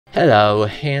Hello,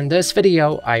 in this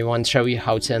video I want to show you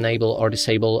how to enable or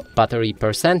disable battery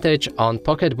percentage on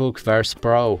PocketBook Verse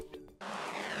Pro.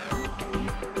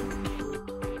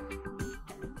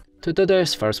 To do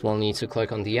this, first we'll need to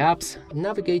click on the apps,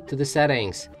 navigate to the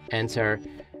settings, enter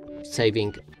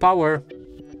saving power,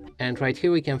 and right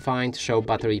here we can find show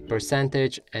battery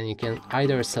percentage, and you can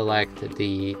either select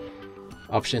the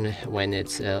option when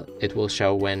it will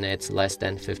show when it's less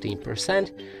than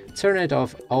 15%, turn it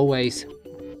off always,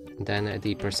 then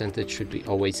the percentage should be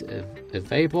always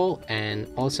available, and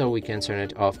also we can turn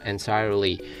it off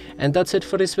entirely. And that's it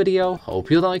for this video.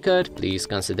 Hope you like it. Please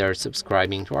consider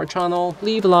subscribing to our channel,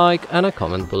 leave a like and a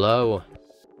comment below.